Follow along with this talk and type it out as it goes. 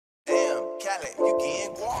royale, you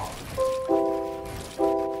getting guap.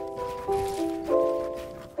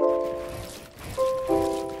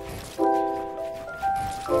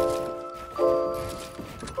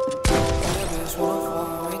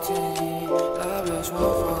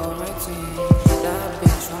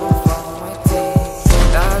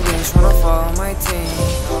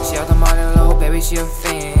 She out the money low, baby, she a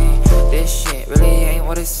fiend. This shit really ain't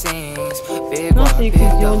what it seems. Big what you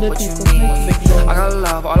need. I got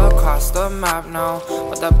love all across the map now.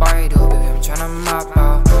 What that body do, baby, I'm tryna map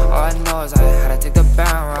out. All I know is I had to take the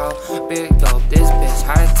bound route. Big dope, this bitch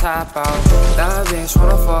had to tap out. That bitch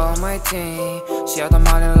wanna follow my team. She out the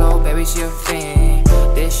money low, baby, she a fiend.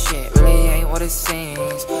 This shit really ain't what it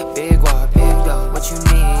seems. Big what, big dope, what you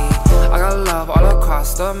need. I got love all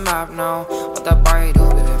across the map now. What that body do,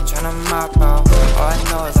 baby, I'm tryna map out. All I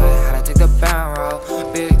know is I had to take the bound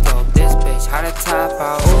route. Big dope, this bitch had to tap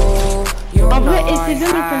out. Ooh, you know I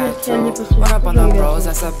had to. Run up on the bros,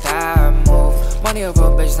 that's a bad move. Money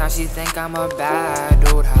over bitch, now she think I'm a bad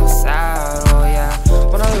dude. How sad, oh yeah.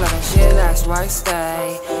 When I love that shit, that's why I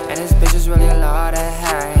stay. And this bitch is really a lot of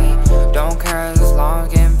hate. Don't care as long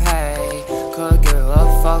as getting paid. Could give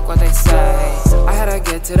a fuck what they say. I had to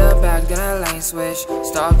get to the back, then I lane switch.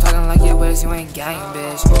 Stop talking like you wish you ain't gang,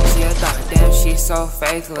 bitch. She a thought, damn, she's so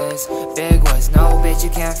faithless. Big was no bitch, you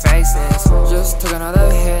can't face this. Just took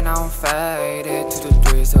another hit, now I'm faded. 2 to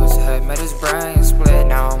 3, so his head made his brain split.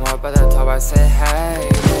 Now I'm up at the top, I said, hey,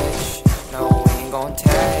 bitch. No, we ain't gon' take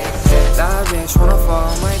it. That bitch wanna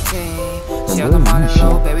follow my team. She out the money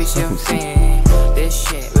low, baby, she a fiend. This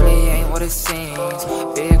shit really ain't what it seems.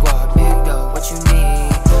 Big what, big dope, what you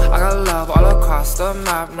need. I got love all across the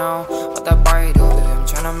map now. What that body do, baby, I'm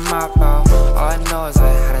tryna map out. All I know is I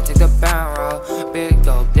had to take the bound route. Big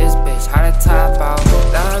dope, this bitch had to tap out.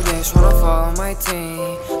 That bitch wanna follow my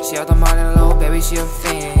team. She out the money low, baby, she a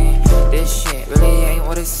fiend. This shit really ain't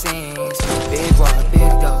what it seems. Big what,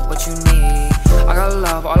 big dope, what you need. I got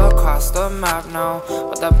love all across the map now.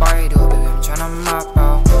 What that body do, baby, I'm tryna